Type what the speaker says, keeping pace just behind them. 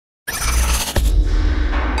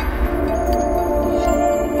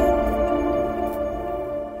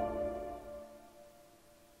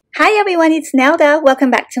everyone, it's Nelda. Welcome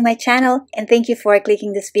back to my channel and thank you for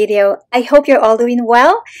clicking this video. I hope you're all doing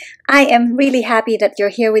well. I am really happy that you're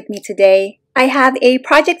here with me today. I have a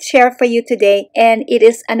project share for you today and it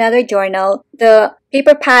is another journal. The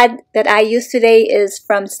paper pad that I use today is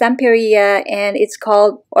from Stamperia and it's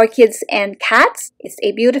called Orchids and Cats. It's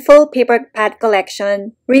a beautiful paper pad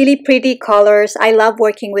collection. Really pretty colors. I love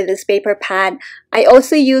working with this paper pad. I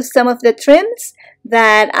also use some of the trims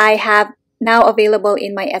that I have now available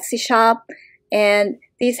in my Etsy shop, and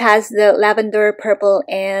this has the lavender, purple,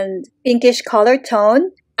 and pinkish color tone.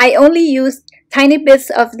 I only used tiny bits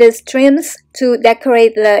of these trims to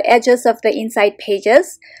decorate the edges of the inside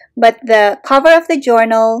pages, but the cover of the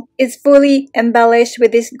journal is fully embellished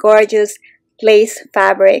with this gorgeous lace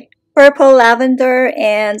fabric. Purple, lavender,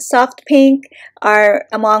 and soft pink are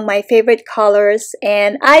among my favorite colors,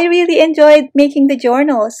 and I really enjoyed making the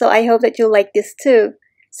journal, so I hope that you'll like this too.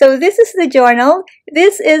 So this is the journal.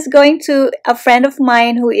 This is going to a friend of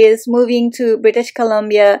mine who is moving to British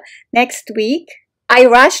Columbia next week. I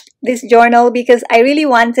rushed this journal because I really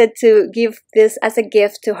wanted to give this as a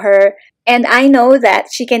gift to her. And I know that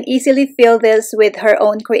she can easily fill this with her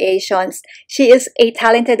own creations. She is a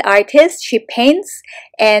talented artist. She paints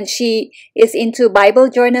and she is into Bible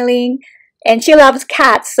journaling. And she loves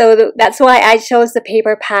cats. So that's why I chose the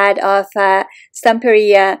paper pad of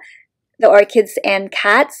Stamperia, the Orchids and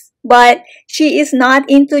Cats, but she is not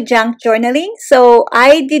into junk journaling, so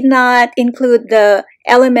I did not include the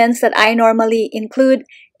elements that I normally include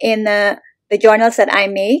in the journals that I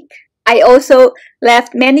make. I also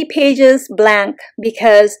left many pages blank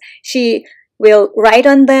because she will write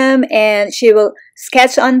on them and she will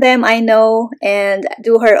sketch on them, I know, and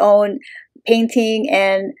do her own painting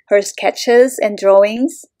and her sketches and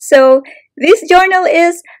drawings. So this journal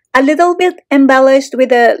is a little bit embellished with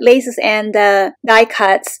the laces and the die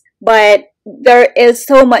cuts, but there is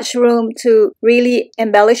so much room to really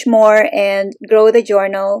embellish more and grow the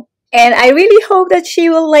journal. And I really hope that she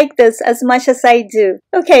will like this as much as I do.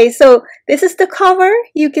 Okay, so this is the cover.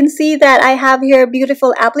 You can see that I have here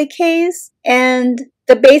beautiful appliques, and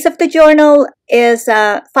the base of the journal is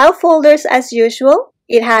file folders as usual.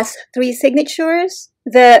 It has 3 signatures.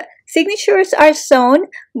 The signatures are sewn,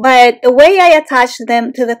 but the way I attach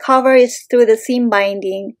them to the cover is through the seam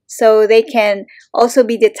binding, so they can also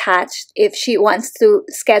be detached. If she wants to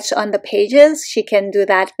sketch on the pages, she can do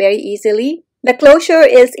that very easily. The closure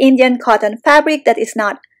is Indian cotton fabric that is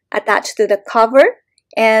not attached to the cover,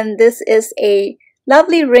 and this is a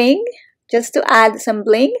lovely ring just to add some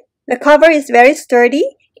bling. The cover is very sturdy.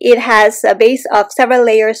 It has a base of several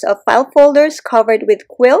layers of file folders covered with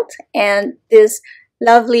quilt and this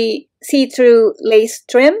lovely see-through lace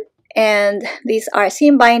trim, and these are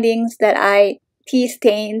seam bindings that I tea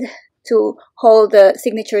stained to hold the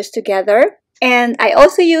signatures together. And I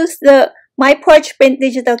also used the MyPorchPrints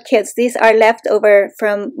Digital Kits. These are left over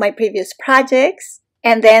from my previous projects.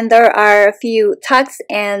 And then there are a few tucks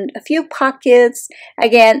and a few pockets.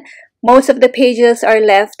 Again, most of the pages are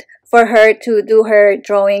left for her to do her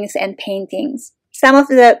drawings and paintings. Some of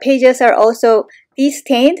the pages are also tea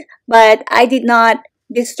stained, but I did not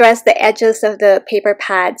distress the edges of the paper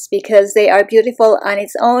pads because they are beautiful on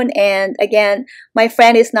its own. And again, my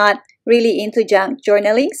friend is not really into junk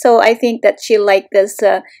journaling, so I think that she'll like this.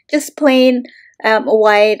 Just plain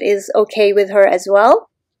white is okay with her as well.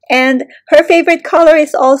 And her favorite color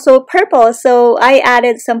is also purple, so I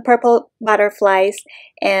added some purple butterflies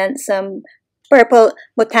and some purple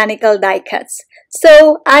botanical die cuts.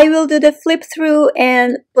 So I will do the flip through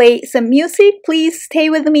and play some music. Please stay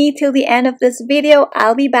with me till the end of this video.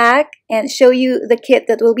 I'll be back and show you the kit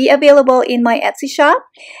that will be available in my Etsy shop.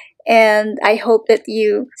 And I hope that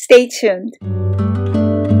you stay tuned.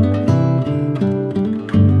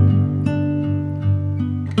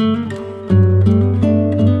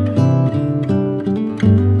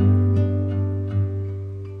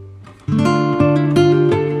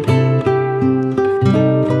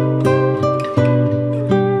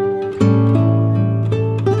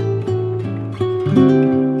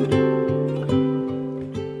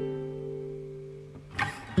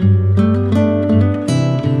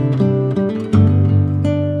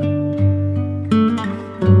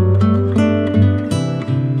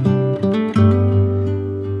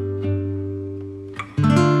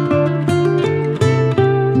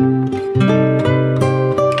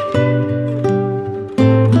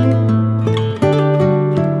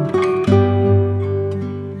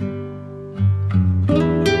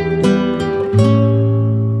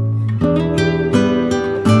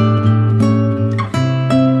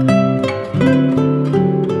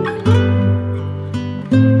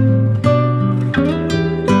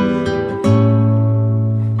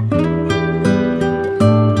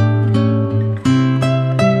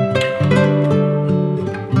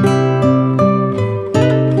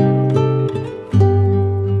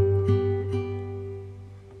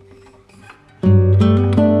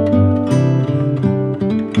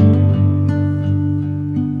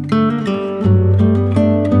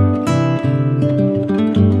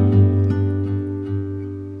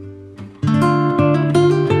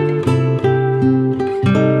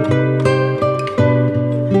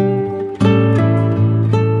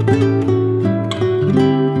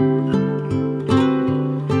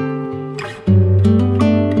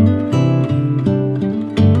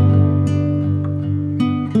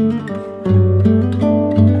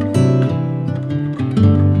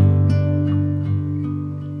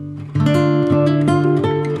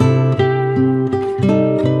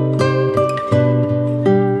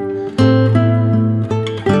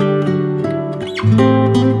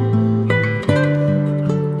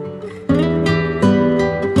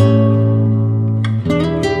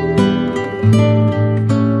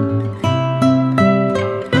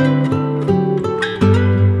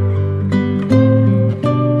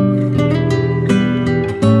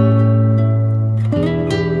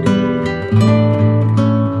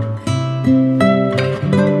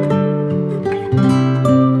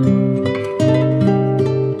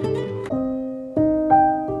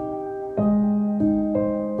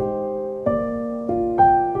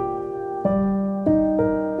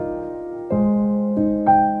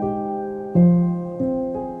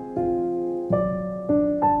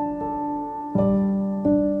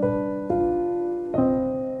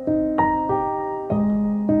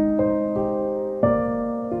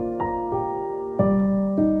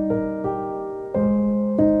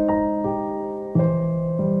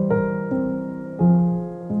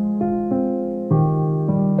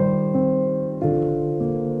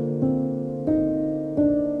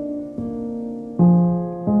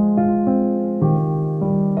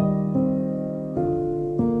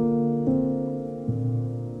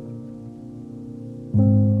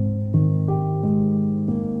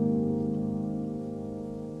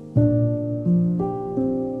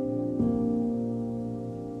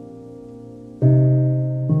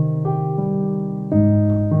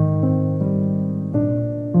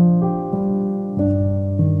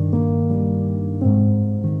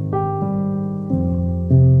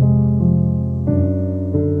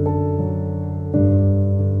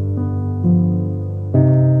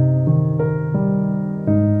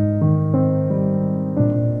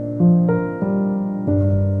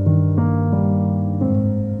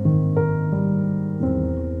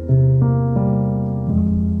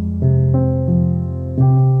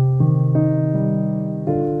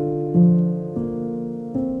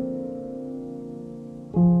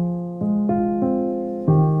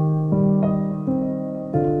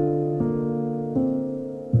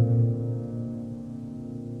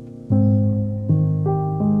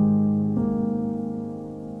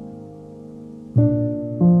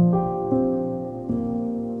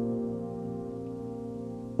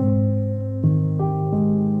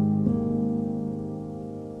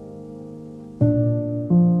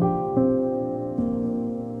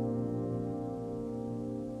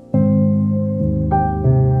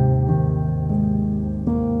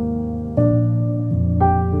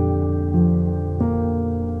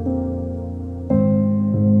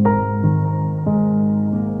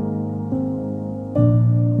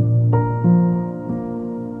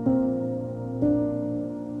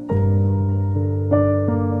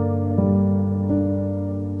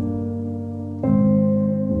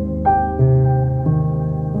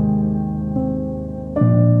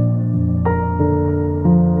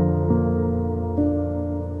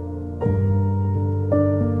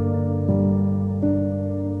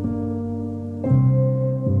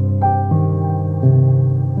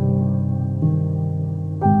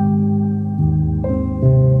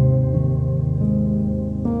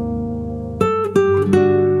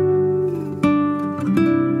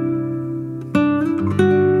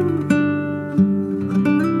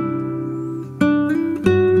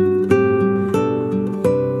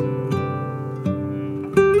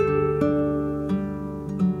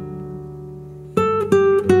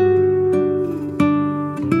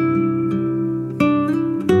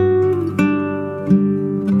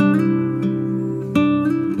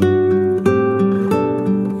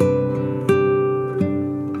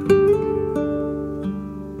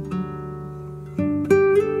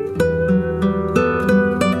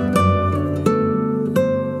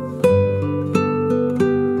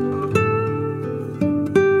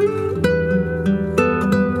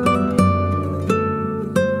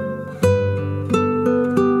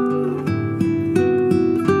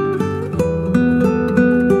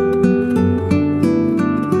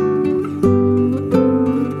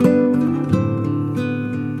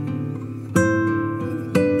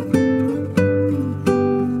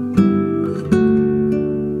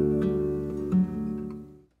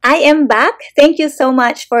 I am back. Thank you so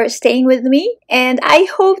much for staying with me, and I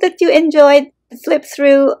hope that you enjoyed the flip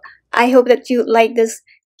through. I hope that you like this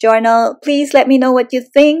journal. Please let me know what you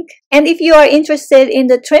think. And if you are interested in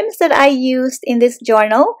the trims that I used in this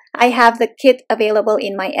journal, I have the kit available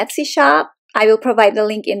in my Etsy shop. I will provide the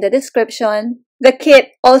link in the description. The kit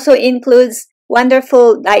also includes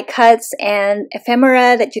wonderful die cuts and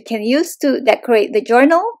ephemera that you can use to decorate the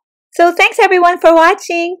journal. So thanks everyone for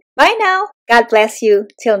watching. Bye now. God bless you.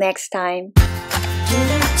 Till next time.